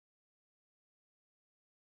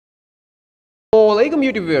Assalamualaikum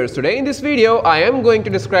YouTube viewers. Today in this video I am going to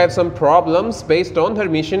describe some problems based on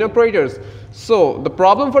Hermitian operators. So the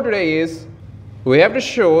problem for today is we have to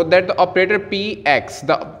show that the operator Px,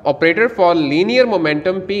 the operator for linear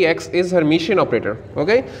momentum Px, is Hermitian operator.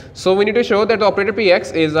 Okay, so we need to show that the operator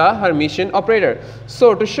Px is a Hermitian operator.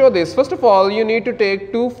 So to show this, first of all you need to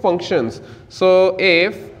take two functions. So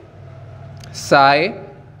if psi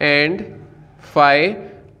and phi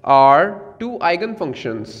are two eigen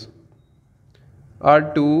functions,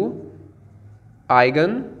 of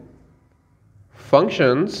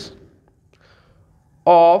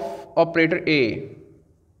operator A,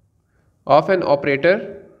 of an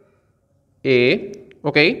operator A,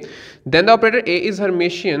 okay, then the operator A is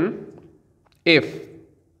Hermitian if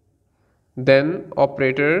then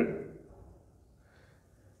operator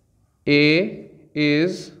A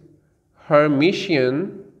is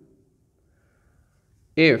Hermitian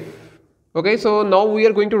if. Okay, so now we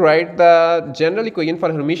are going to write the general equation for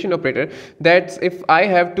Hermitian operator. That's if I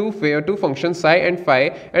have two functions psi and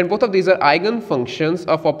phi, and both of these are eigen functions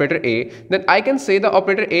of operator A, then I can say the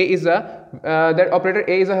operator A is a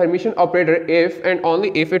Hermitian operator if and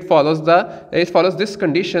only if it follows this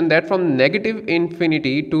condition, that from negative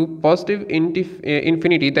infinity to positive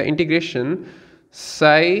infinity the integration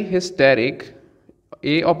psi hysteric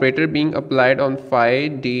A operator being applied on phi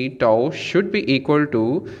d tau should be equal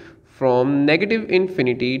to from negative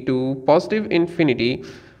infinity to positive infinity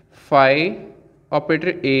phi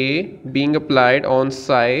operator A being applied on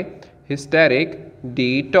psi hysteric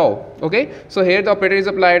d tau. Okay, so here the operator is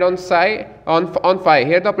applied on psi on phi,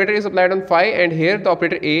 here the operator is applied on phi, and here the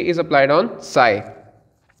operator A is applied on psi.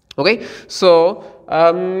 Okay, so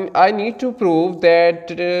I need to prove that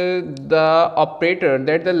the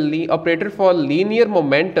operator for linear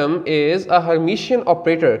momentum is a Hermitian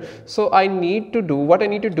operator. So what I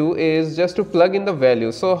need to do is just to plug in the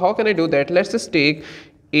value. So how can I do that? Let's just take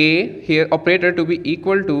A here operator to be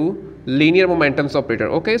equal to linear momentum's operator.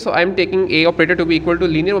 Okay, so I'm taking A operator to be equal to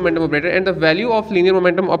linear momentum operator, and the value of linear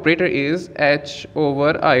momentum operator is h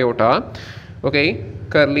over iota, okay,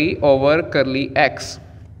 curly over curly x.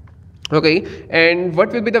 Okay, and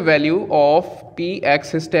what will be the value of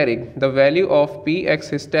Px hysteric? The value of Px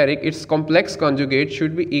hysteric, its complex conjugate,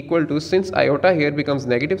 should be equal to, since iota here becomes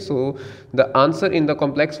negative, so the answer in the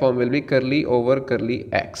complex form will be curly over curly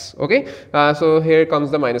x. Okay, so here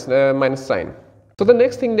comes the minus sign. So the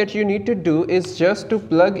next thing that you need to do is just to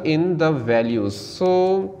plug in the values.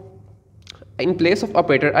 So in place of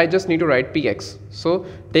operator I just need to write Px. So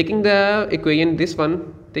taking the equation,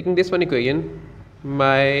 taking this one equation,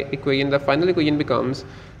 my equation, the final equation becomes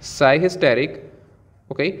psi hysteric,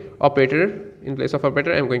 okay, operator, in place of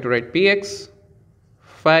operator I'm going to write Px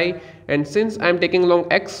phi, and since I'm taking along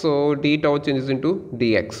x, so d tau changes into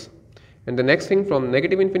dx, and the next thing from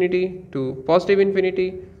negative infinity to positive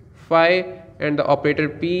infinity phi, and the operator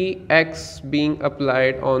Px being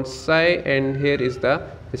applied on psi, and here is the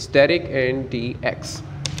hysteric and dx.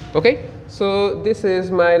 Okay, so this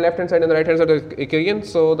is my left hand side and the right hand side of the equation.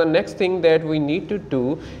 So the next thing that we need to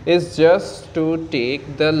do is just to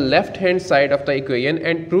take the left hand side of the equation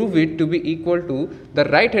and prove it to be equal to the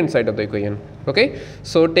right hand side of the equation. Okay,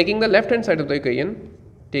 so taking the left hand side of the equation,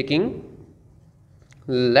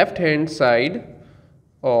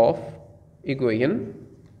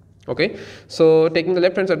 okay, so taking the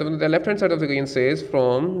left hand side of the equation says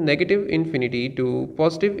from negative infinity to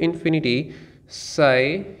positive infinity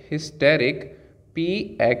psi hysteric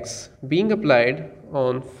Px being applied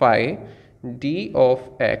on phi d of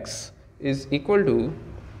x is equal to,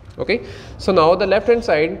 okay, so now the left hand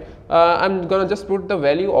side I'm gonna just put the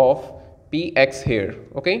value of Px here.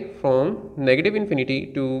 Okay, from negative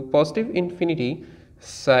infinity to positive infinity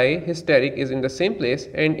psi hysteric is in the same place,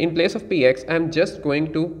 and in place of Px I'm just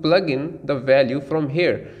going to plug in the value from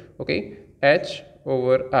here. Okay, h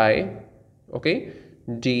over I, okay,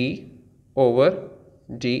 d over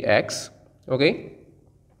dx, okay,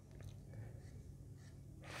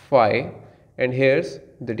 phi, and here's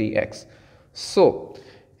the dx. So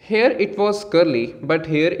here it was curly, but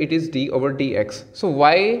here it is d over dx. So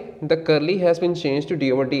why the curly has been changed to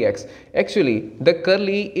d over dx? Actually the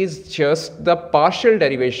curly is just the partial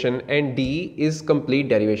derivation and d is complete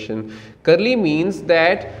derivation. Curly means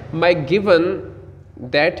that my given,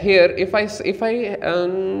 that here if I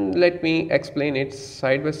let me explain it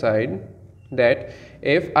side by side, that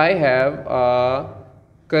if I have a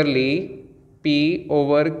curly p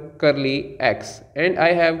over curly x, and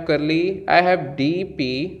I have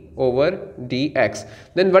dp over dx.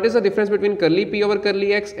 Then what is the difference between curly p over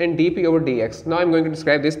curly x and dp over dx? Now I'm going to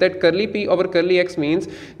describe this, that curly p over curly x means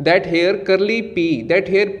that here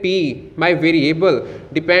p, my variable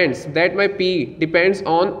depends, that my p depends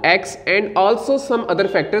on x and also some other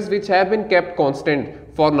factors which have been kept constant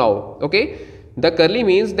for now. Okay, the curly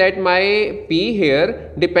means that my p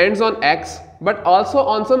here depends on x but also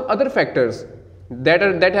on some other factors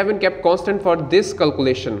that have been kept constant for this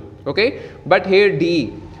calculation. Okay, but here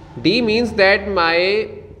d means that my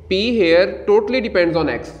p here totally depends on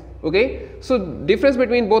x. Okay, so difference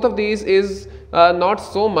between both of these is not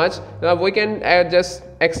so much. We can just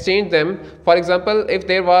exchange them. For example, if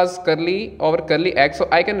there was curly over curly x, so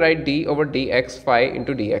I can write d over dx phi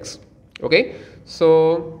into dx. Okay,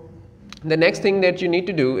 so the next thing that you need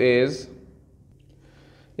to do is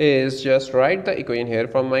just write the equation here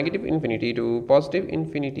from negative infinity to positive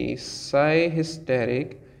infinity psi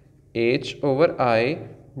hysteric h over I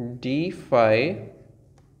d phi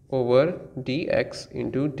over dx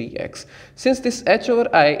into dx. Since this h over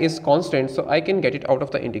I is constant, so I can get it out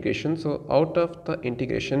of the integration. So out of the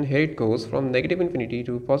integration, here it goes from negative infinity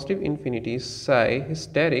to positive infinity psi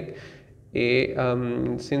hysteric a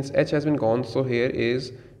since h has been gone, so here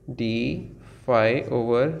is d phi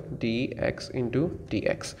over dx into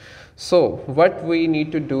dx. So what we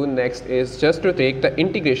need to do next is just to take the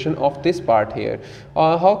integration of this part here.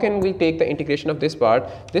 How can we take the integration of this part?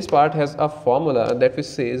 This part has a formula that which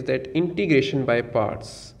says that integration by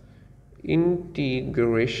parts,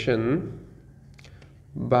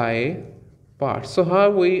 So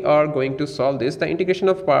how we are going to solve this? The integration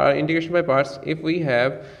by parts, if we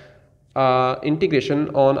have integration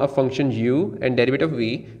on a function u and derivative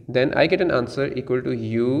v, then I get an answer equal to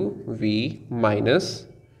u v minus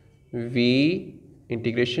v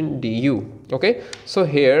integration du. Okay, so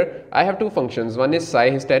here I have two functions, one is psi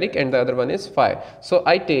hysteric and the other one is phi. So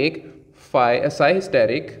I take psi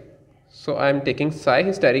hysteric, so I am taking psi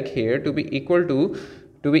hysteric here to be equal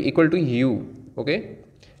to u, okay,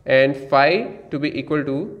 and phi to be equal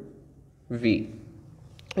to v.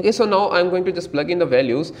 Okay, so now I'm going to just plug in the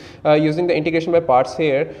values using the integration by parts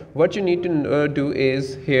here. What you need to do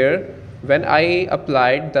is here, when I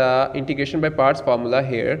applied the integration by parts formula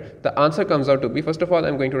here, the answer comes out to be, first of all,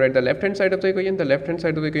 I'm going to write the left hand side of the equation. The left hand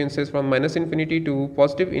side of the equation says from minus infinity to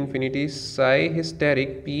positive infinity psi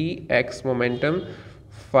hysteric px momentum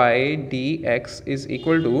phi dx is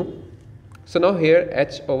equal to, so now here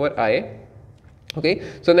h over I. Okay,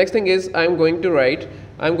 so next thing is I'm going to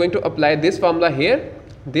apply this formula here,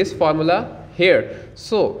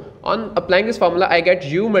 So on applying this formula, I get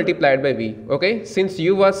u multiplied by v. Okay, since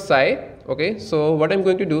u was psi. Okay, so what I'm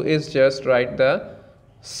going to do is just write the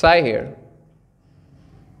psi here.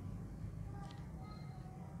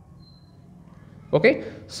 Okay,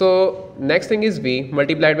 so next thing is v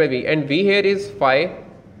multiplied by v, and v here is phi,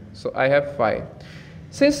 so I have phi.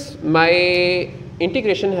 Since my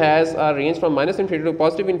integration has a range from minus infinity to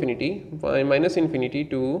positive infinity, minus infinity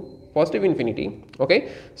to positive infinity,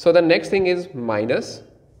 okay, so the next thing is minus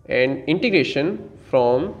and integration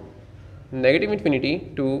from negative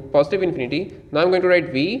infinity to positive infinity. Now I'm going to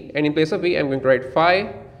write v, and in place of v I'm going to write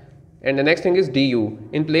phi, and the next thing is du.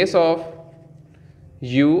 In place of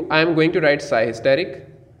u I am going to write psi hysteric,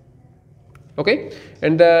 okay,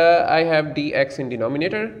 and I have dx in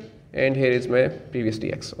denominator, and here is my previous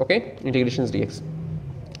dx, okay, integrations dx.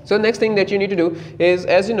 So next thing that you need to do is,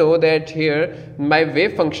 as you know that here my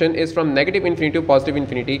wave function is from negative infinity to positive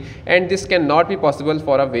infinity, and this cannot be possible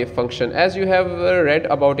for a wave function. As you have read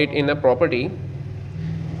about it in a property,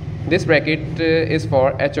 this bracket is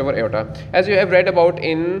for h over iota. As you have read about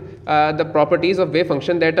in the properties of wave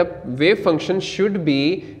function, that a wave function should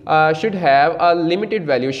have a limited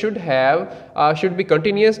value, should be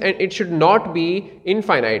continuous, and it should not be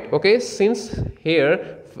infinite. Okay, since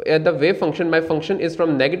here the wave function, my function is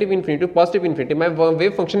from negative infinity to positive infinity, my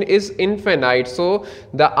wave function is infinite, so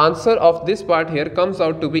the answer of this part here comes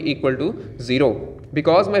out to be equal to 0,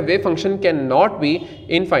 because my wave function cannot be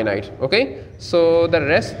infinite. Okay, so the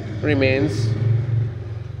rest remains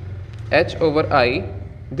h over I,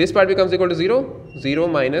 this part becomes equal to 0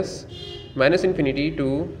 minus infinity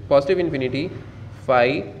to positive infinity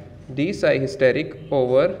phi d psi hysteric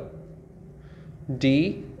over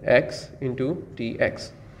dx into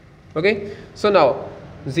dx. Okay, so now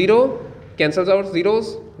 0 cancels out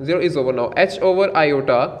zeros, 0 is over. Now h over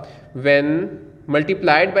iota, when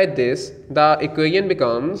multiplied by this, the equation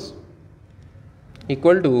becomes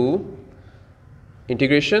equal to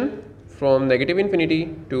integration from negative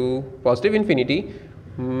infinity to positive infinity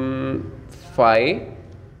phi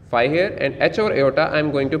phi here, and h over iota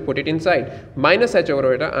I'm going to put it inside, minus h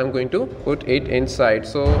over iota I'm going to put it inside.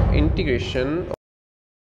 So integration.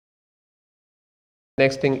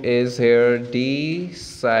 Next thing is here d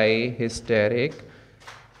psi hysteric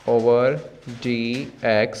over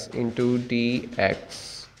dx into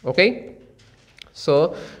dx. Okay,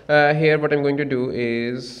 so here what I'm going to do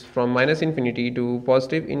is from minus infinity to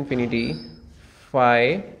positive infinity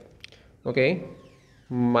phi, okay,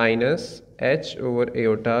 minus h over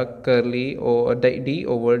iota curly or d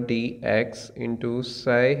over dx into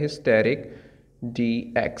psi hysteric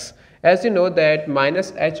dx. As you know that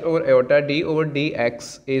minus h over iota d over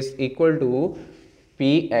dx is equal to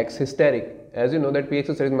px hysteric. As you know that px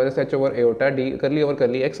hysteric minus h over iota d curly over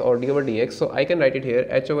curly x or d over dx. So I can write it here,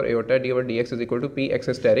 h over iota d over dx is equal to px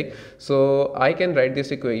hysteric. So I can write this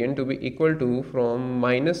equation to be equal to from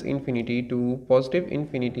minus infinity to positive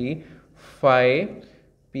infinity phi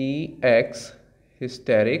px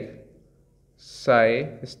hysteric psi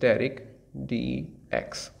hysteric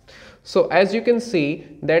dx. So as you can see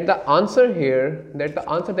that the answer here, that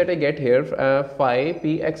I get here, phi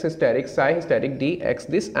px hysteric psi hysteric dx,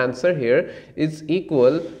 this answer here is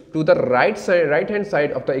equal to the right hand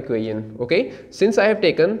side of the equation. Okay, since I have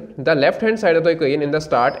taken the left hand side of the equation in the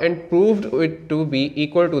start and proved it to be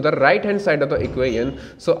equal to the right hand side of the equation,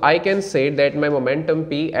 so I can say that my momentum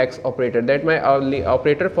px operator, that my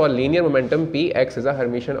operator for linear momentum px is a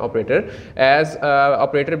Hermitian operator, as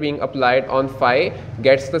operator being applied on phi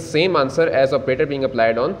gets the same answer as operator being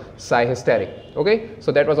applied on psi hysteric. Okay,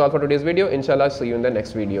 so that was all for today's video. Inshallah, see you in the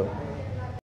next video.